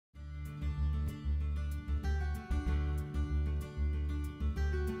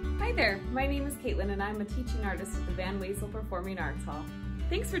Hi there, my name is Caitlin and I'm a teaching artist at the Wezel Performing Arts Hall.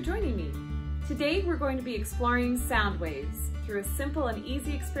 Thanks for joining me. Today we're going to be exploring sound waves through a simple and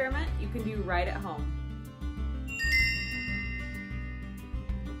easy experiment you can do right at home.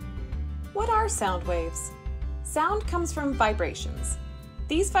 What are sound waves? Sound comes from vibrations.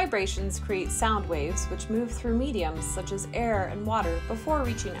 These vibrations create sound waves which move through mediums such as air and water before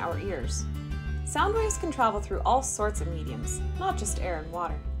reaching our ears. Sound waves can travel through all sorts of mediums, not just air and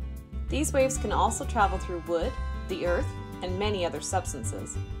water. These waves can also travel through wood, the earth, and many other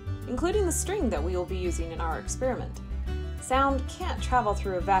substances, including the string that we will be using in our experiment. Sound can't travel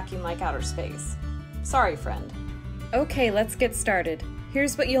through a vacuum like outer space. Sorry, friend. Okay, let's get started.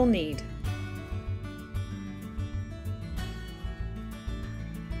 Here's what you'll need.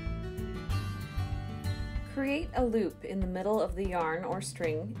 Create a loop in the middle of the yarn or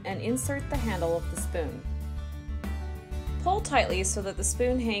string and insert the handle of the spoon. Pull tightly so that the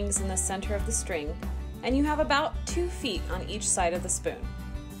spoon hangs in the center of the string and you have about 2 feet on each side of the spoon.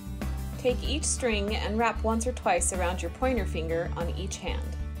 Take each string and wrap once or twice around your pointer finger on each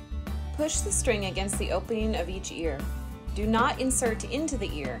hand. Push the string against the opening of each ear. Do not insert into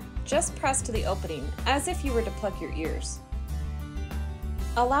the ear, just press to the opening as if you were to plug your ears.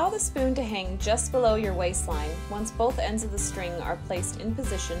 Allow the spoon to hang just below your waistline once both ends of the string are placed in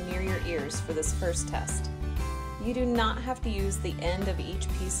position near your ears for this first test. You do not have to use the end of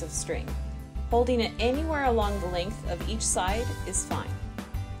each piece of string. Holding it anywhere along the length of each side is fine.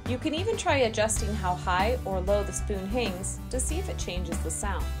 You can even try adjusting how high or low the spoon hangs to see if it changes the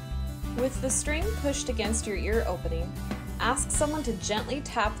sound. With the string pushed against your ear opening, ask someone to gently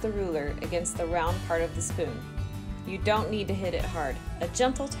tap the ruler against the round part of the spoon. You don't need to hit it hard. A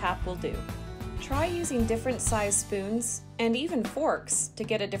gentle tap will do. Try using different size spoons and even forks to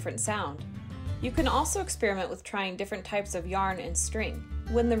get a different sound. You can also experiment with trying different types of yarn and string.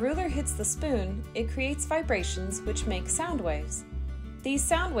 When the ruler hits the spoon, it creates vibrations which make sound waves. These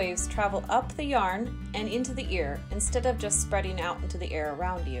sound waves travel up the yarn and into the ear instead of just spreading out into the air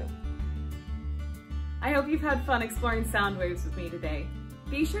around you. I hope you've had fun exploring sound waves with me today.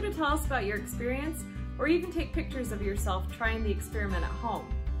 Be sure to tell us about your experience, or you can take pictures of yourself trying the experiment at home.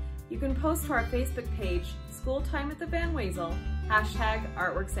 You can post to our Facebook page, School Time at the Wezel,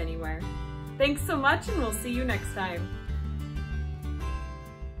 #ArtworksAnywhere. Thanks so much and we'll see you next time.